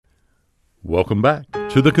Welcome back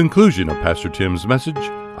to the conclusion of Pastor Tim's message,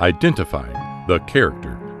 Identifying the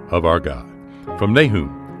Character of Our God, from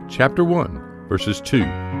Nahum chapter 1, verses 2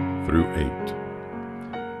 through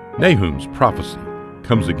 8. Nahum's prophecy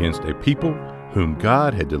comes against a people whom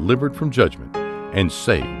God had delivered from judgment and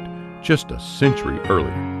saved just a century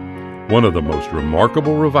earlier. One of the most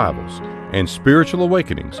remarkable revivals and spiritual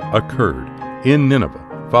awakenings occurred in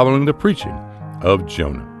Nineveh following the preaching of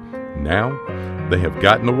Jonah. Now, they have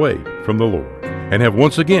gotten away from the Lord and have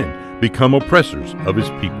once again become oppressors of His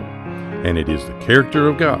people. And it is the character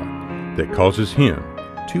of God that causes Him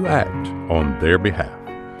to act on their behalf.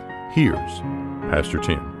 Here's Pastor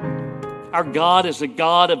Tim. Our God is a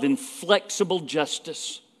God of inflexible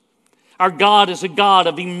justice. Our God is a God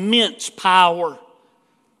of immense power.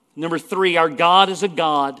 Number 3, our God is a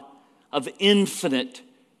God of infinite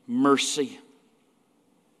mercy.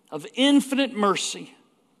 Of infinite mercy.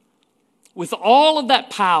 With all of that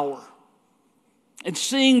power, and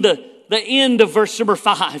seeing the end of verse number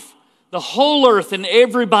 5, the whole earth and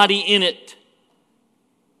everybody in it,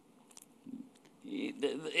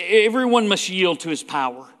 everyone must yield to His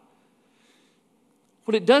power.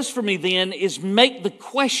 What it does for me then is make the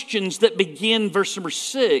questions that begin verse number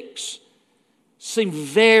 6 seem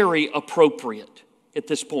very appropriate at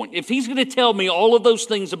this point. If He's going to tell me all of those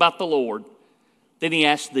things about the Lord, then He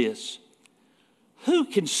asks this: who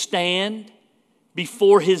can stand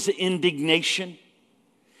before His indignation?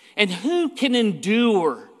 And who can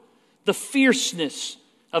endure the fierceness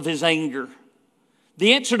of His anger?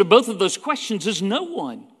 The answer to both of those questions is no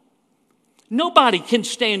one. Nobody can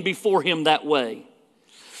stand before Him that way.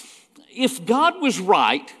 If God was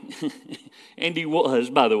right, and He was,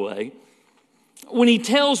 by the way, when He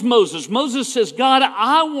tells Moses says, God,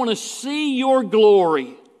 I want to see your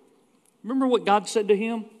glory. Remember what God said to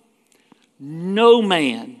him? No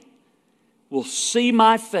man will see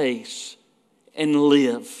my face and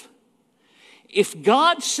live. If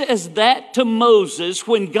God says that to Moses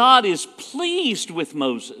when God is pleased with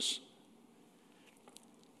Moses,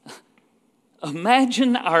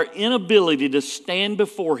 imagine our inability to stand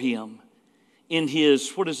before Him in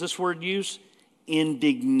His, what does this word use?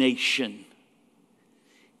 Indignation.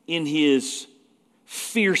 In His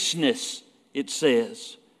fierceness, it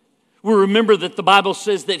says. We remember that the Bible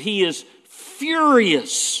says that He is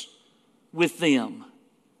furious with them.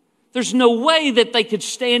 There's no way that they could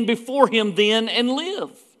stand before Him then and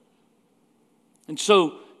live. And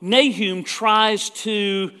so Nahum tries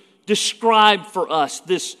to describe for us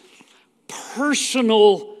this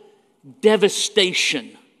personal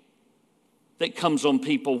devastation that comes on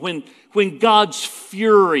people when God's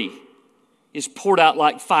fury is poured out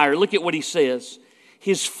like fire. Look at what he says.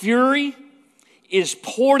 His fury is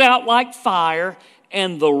poured out like fire,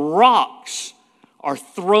 and the rocks are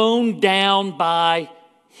thrown down by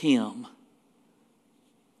Him.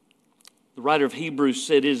 The writer of Hebrews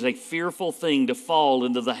said it is a fearful thing to fall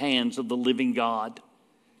into the hands of the living God.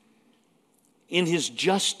 In His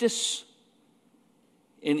justice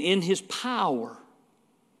and in His power,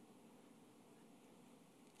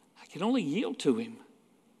 I can only yield to Him.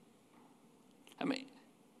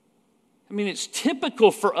 I mean, it's typical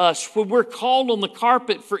for us when we're called on the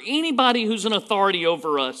carpet for anybody who's an authority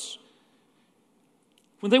over us.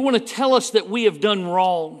 When they want to tell us that we have done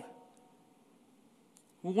wrong,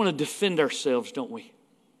 we want to defend ourselves, don't we? You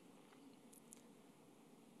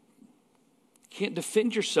can't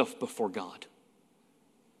defend yourself before God.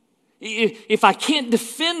 If I can't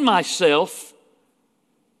defend myself,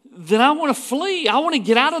 then I want to flee. I want to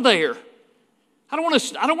get out of there. I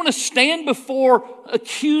don't want to stand before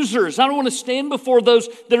accusers. I don't want to stand before those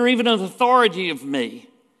that are even an authority of me.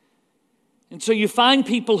 And so you find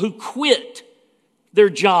people who quit their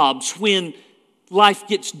jobs when life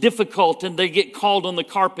gets difficult and they get called on the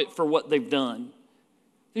carpet for what they've done.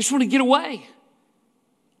 They just want to get away.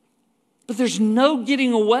 But there's no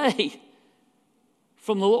getting away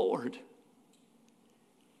from the Lord.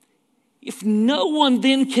 If no one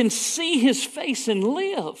then can see His face and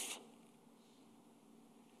live,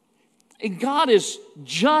 and God is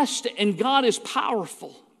just and God is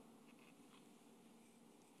powerful,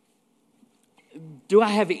 do I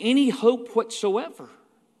have any hope whatsoever?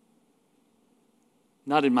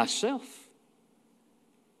 Not in myself.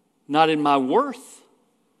 Not in my worth.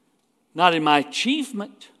 Not in my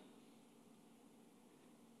achievement.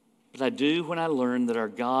 But I do when I learn that our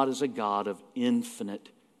God is a God of infinite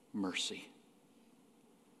mercy.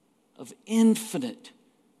 Of infinite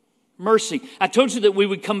mercy. I told you that we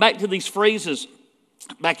would come back to these phrases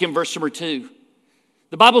back in verse number 2.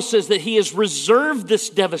 The Bible says that He has reserved this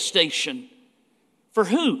devastation. For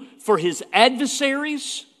who? For His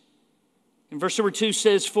adversaries. And verse number 2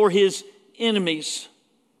 says, for His enemies.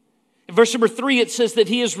 In verse number 3, it says that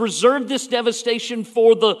he has reserved this devastation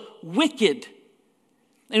for the wicked.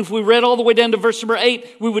 And if we read all the way down to verse number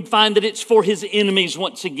 8, we would find that it's for his enemies.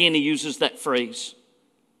 Once again, he uses that phrase.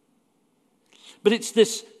 But it's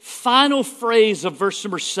this final phrase of verse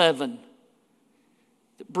number 7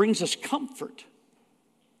 that brings us comfort.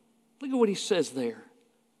 Look at what he says there.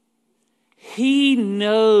 He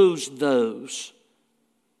knows those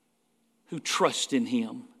who trust in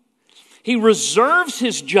him. He reserves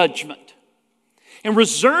his judgment and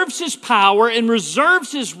reserves his power and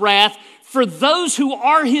reserves his wrath for those who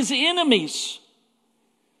are his enemies.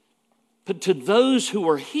 But to those who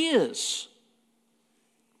are his,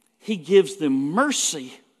 he gives them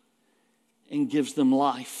mercy and gives them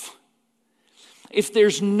life. If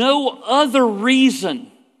there's no other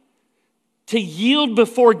reason to yield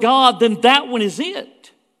before God, then that one is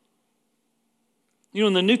it. You know,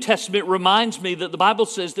 in the New Testament, it reminds me that the Bible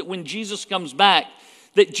says that when Jesus comes back,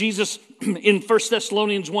 that Jesus, in 1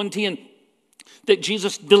 Thessalonians 1:10, that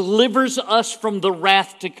Jesus delivers us from the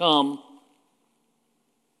wrath to come.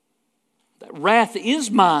 That wrath is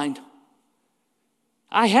mine.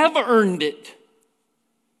 I have earned it.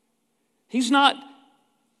 He's not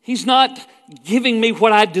giving me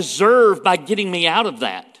what I deserve by getting me out of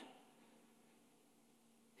that.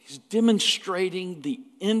 He's demonstrating the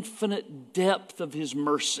infinite depth of his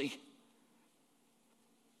mercy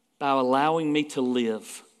by allowing me to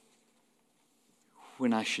live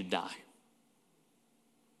when I should die.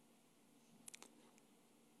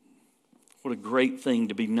 What a great thing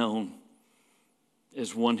to be known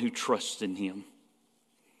as one who trusts in him.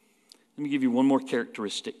 Let me give you one more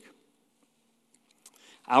characteristic.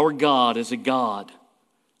 Our God is a God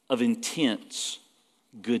of intense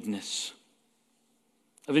goodness.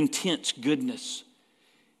 Of intense goodness.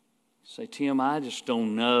 You say, Tim, I just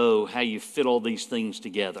don't know how you fit all these things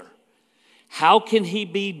together. How can he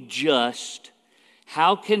be just?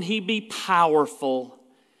 How can he be powerful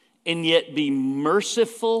and yet be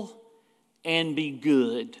merciful and be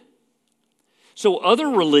good? So other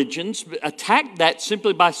religions attack that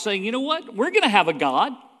simply by saying, you know what? We're going to have a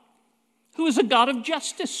God who is a God of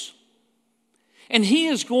justice. And he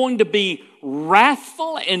is going to be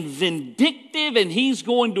wrathful and vindictive, and he's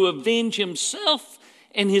going to avenge himself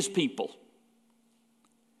and his people.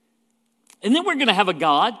 And then we're going to have a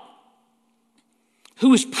God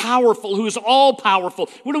who is powerful, who is all-powerful.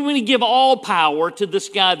 We're going to give all power to this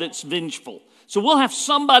guy that's vengeful. So we'll have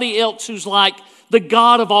somebody else who's like the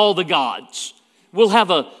God of all the gods. We'll have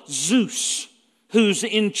a Zeus who's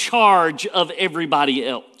in charge of everybody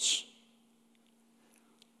else.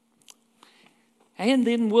 And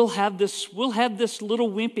then we'll have this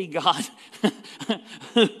little wimpy God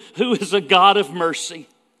who is a God of mercy,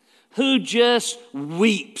 who just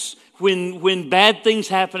weeps when bad things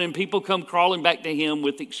happen and people come crawling back to him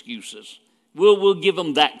with excuses. We'll give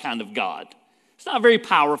him that kind of God. It's not very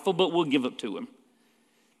powerful, but we'll give it to him.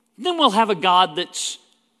 Then we'll have a God that's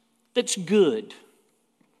good.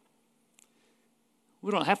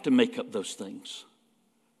 We don't have to make up those things.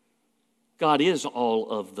 God is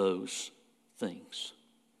all of those things.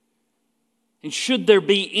 And should there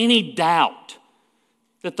be any doubt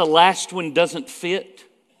that the last one doesn't fit,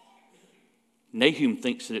 Nahum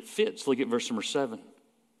thinks that it fits. Look at verse number 7.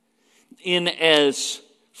 In as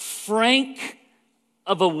frank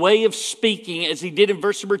of a way of speaking as he did in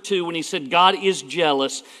verse number 2 when he said God is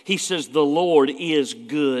jealous, he says the Lord is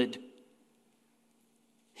good.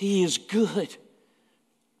 He is good.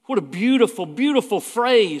 What a beautiful, beautiful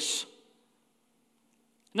phrase.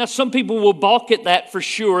 Now, some people will balk at that for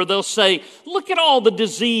sure. They'll say, look at all the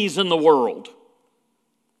disease in the world.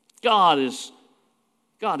 God is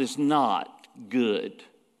not good.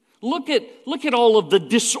 Look at all of the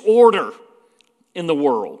disorder in the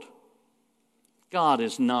world. God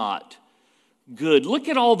is not good. Look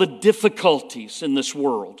at all the difficulties in this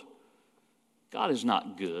world. God is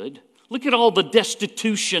not good. Look at all the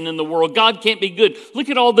destitution in the world. God can't be good. Look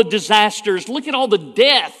at all the disasters. Look at all the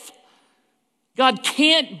death. God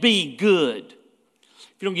can't be good.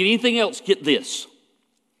 If you don't get anything else, get this.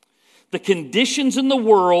 The conditions in the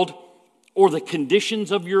world or the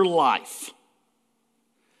conditions of your life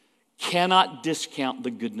cannot discount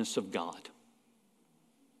the goodness of God.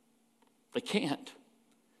 They can't.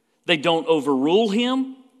 They don't overrule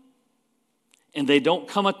him, and they don't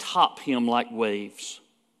come atop him like waves.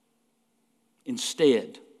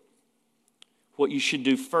 Instead, what you should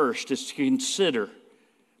do first is to consider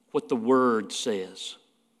what the Word says.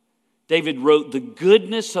 David wrote, "The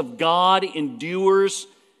goodness of God endures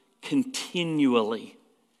continually."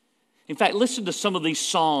 In fact, listen to some of these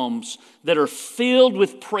psalms that are filled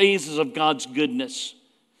with praises of God's goodness.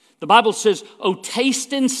 The Bible says, "Oh,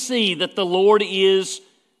 taste and see that the Lord is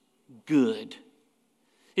good."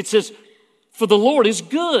 It says, "For the Lord is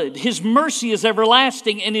good. His mercy is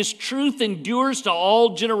everlasting, and His truth endures to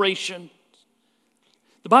all generations."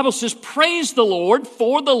 The Bible says, "Praise the Lord,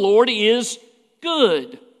 for the Lord is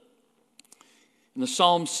good." And the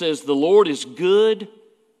Psalm says, "The Lord is good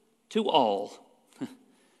to all."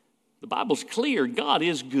 The Bible's clear. God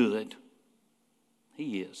is good.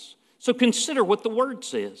 He is. So consider what the Word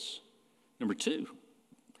says. Number two,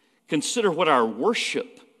 consider what our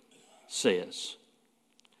worship says.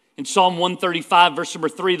 In Psalm 135, verse number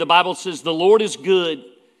 3, the Bible says, "The Lord is good.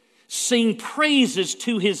 Sing praises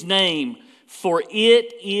to His name, for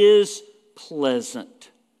it is pleasant."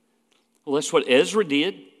 Well, that's what Ezra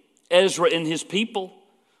did. Ezra and his people.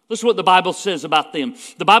 Listen to what the Bible says about them.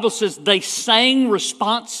 The Bible says they sang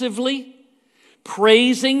responsively,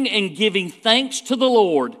 praising and giving thanks to the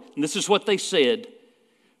Lord. And this is what they said: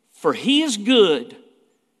 "For He is good,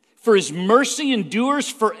 for His mercy endures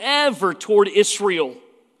forever toward Israel."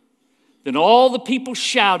 Then all the people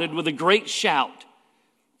shouted with a great shout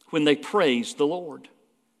when they praised the Lord.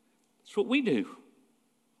 That's what we do.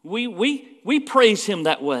 We praise Him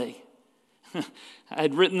that way. I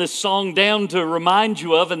had written this song down to remind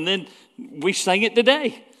you of, and then we sang it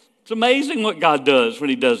today. It's amazing what God does when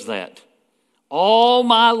He does that. All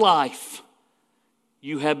my life,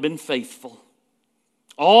 You have been faithful.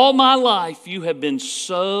 All my life, You have been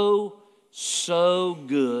so, so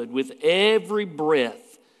good. With every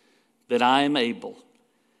breath that I am able,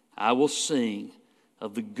 I will sing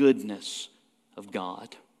of the goodness of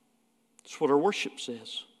God. That's what our worship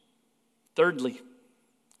says. Thirdly,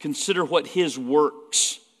 consider what His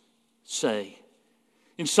works say.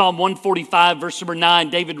 In Psalm 145, verse number 9,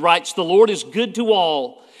 David writes, "The Lord is good to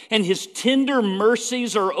all, and His tender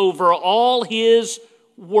mercies are over all His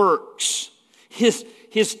works." His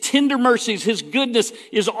tender mercies, His goodness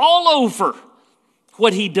is all over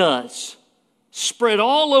what He does, spread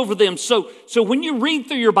all over them. So when you read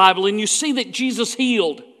through your Bible and you see that Jesus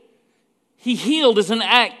healed, He healed as an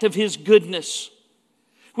act of His goodness.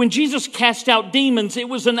 When Jesus cast out demons, it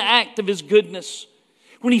was an act of His goodness.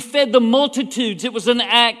 When He fed the multitudes, it was an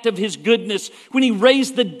act of His goodness. When He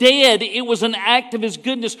raised the dead, it was an act of His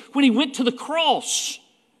goodness. When He went to the cross,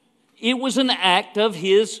 it was an act of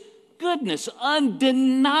His goodness.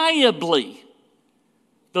 Undeniably,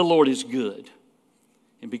 the Lord is good.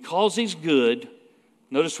 And because He's good,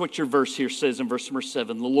 notice what your verse here says in verse number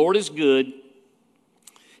 7. The Lord is good.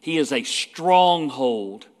 He is a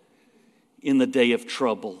stronghold in the day of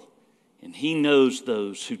trouble, and He knows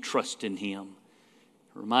those who trust in Him.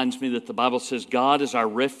 It reminds me that the Bible says God is our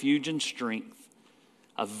refuge and strength,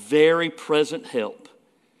 a very present help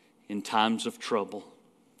in times of trouble.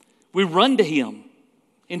 We run to Him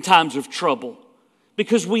in times of trouble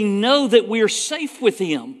because we know that we are safe with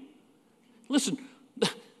Him. Listen,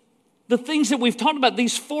 the things that we've talked about,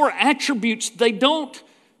 these four attributes, they don't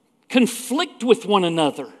conflict with one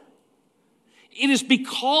another. It is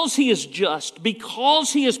because He is just,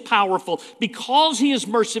 because He is powerful, because He is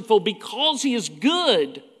merciful, because He is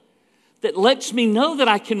good, that lets me know that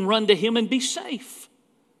I can run to Him and be safe.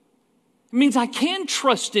 It means I can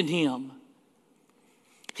trust in Him.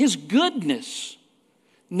 His goodness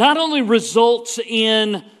not only results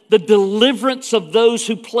in the deliverance of those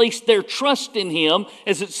who place their trust in Him,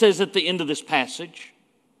 as it says at the end of this passage,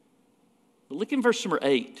 but look in verse number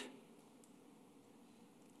 8.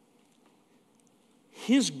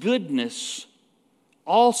 His goodness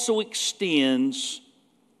also extends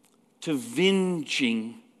to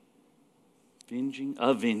avenging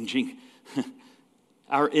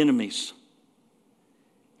our enemies.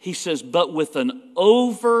 He says, "But with an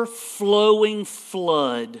overflowing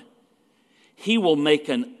flood, He will make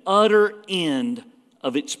an utter end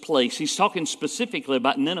of its place." He's talking specifically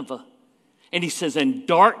about Nineveh. And He says, "And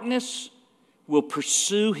darkness will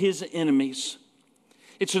pursue His enemies."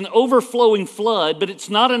 It's an overflowing flood, but it's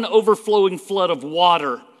not an overflowing flood of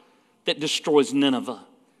water that destroys Nineveh.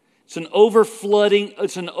 It's an overflowing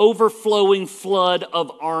flood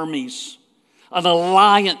of armies, an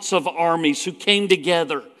alliance of armies who came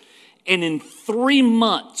together and in 3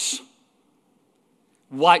 months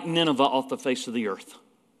wiped Nineveh off the face of the earth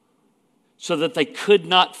so that they could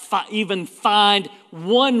not even find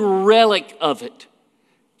one relic of it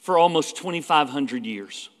for almost 2,500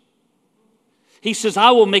 years. He says, "I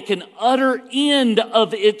will make an utter end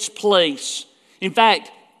of its place." In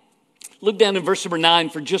fact, look down in verse number 9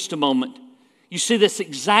 for just a moment. You see this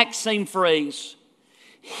exact same phrase.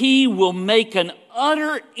 He will make an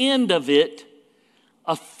utter end of it.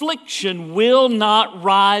 Affliction will not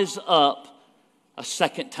rise up a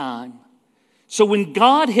second time. So when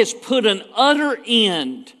God has put an utter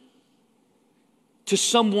end to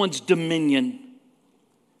someone's dominion,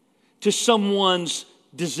 to someone's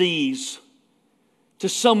disease, to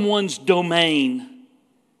someone's domain,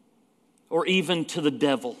 or even to the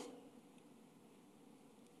devil,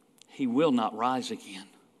 he will not rise again.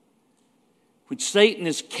 When Satan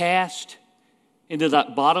is cast into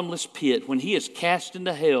that bottomless pit, when he is cast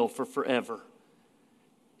into hell for forever,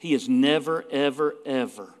 he is never, ever,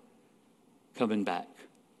 ever coming back.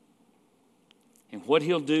 And what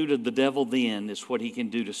he'll do to the devil then is what he can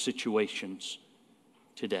do to situations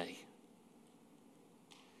today.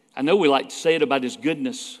 I know we like to say it about his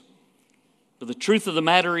goodness, but the truth of the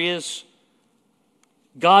matter is,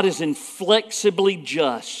 God is inflexibly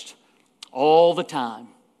just all the time.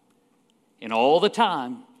 And all the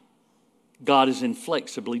time, God is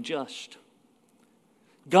inflexibly just.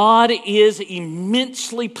 God is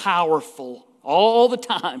immensely powerful all the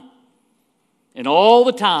time. And all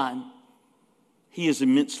the time, He is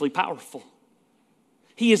immensely powerful.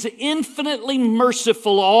 He is infinitely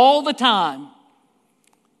merciful all the time.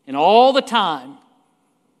 And all the time,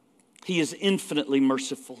 He is infinitely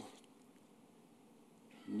merciful.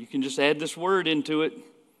 And you can just add this word into it.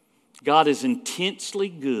 God is intensely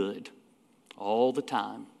good all the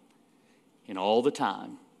time. And all the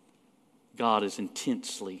time, God is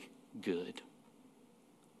intensely good.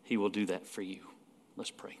 He will do that for you.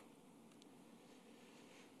 Let's pray.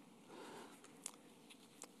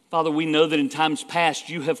 Father, we know that in times past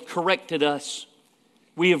you have corrected us.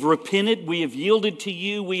 We have repented. We have yielded to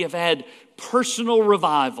you. We have had personal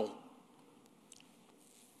revival.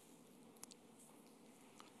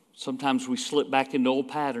 Sometimes we slip back into old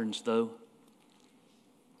patterns, though.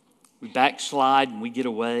 We backslide and we get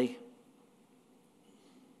away.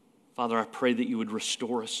 Father, I pray that you would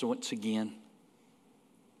restore us once again.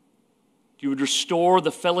 You would restore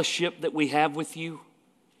the fellowship that we have with you.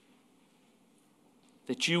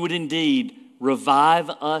 That you would indeed revive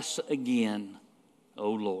us again, O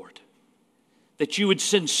Lord. That you would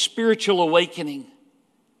send spiritual awakening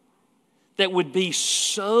that would be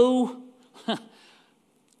so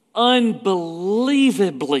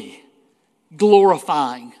unbelievably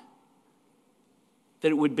glorifying that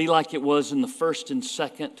it would be like it was in the first and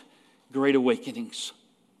second Great Awakenings.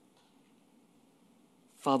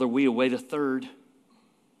 Father, we await a third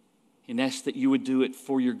and ask that you would do it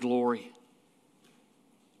for your glory.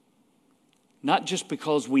 Not just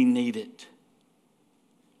because we need it,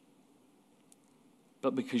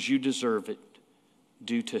 but because you deserve it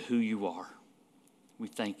due to who you are. We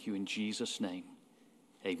thank you in Jesus' name.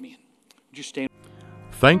 Amen. Would you stand?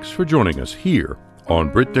 Thanks for joining us here on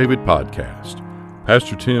Britt David Podcast.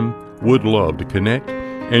 Pastor Tim would love to connect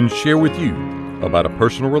and share with you about a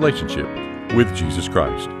personal relationship with Jesus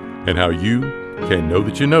Christ and how you can know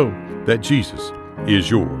that Jesus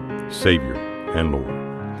is your Savior and Lord.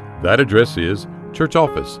 That address is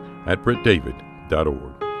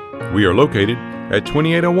churchoffice@brittdavid.org. We are located at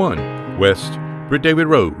 2801 West Britt David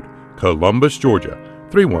Road, Columbus, Georgia,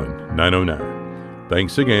 31909.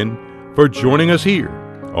 Thanks again for joining us here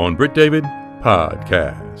on Britt David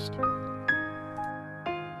Podcast.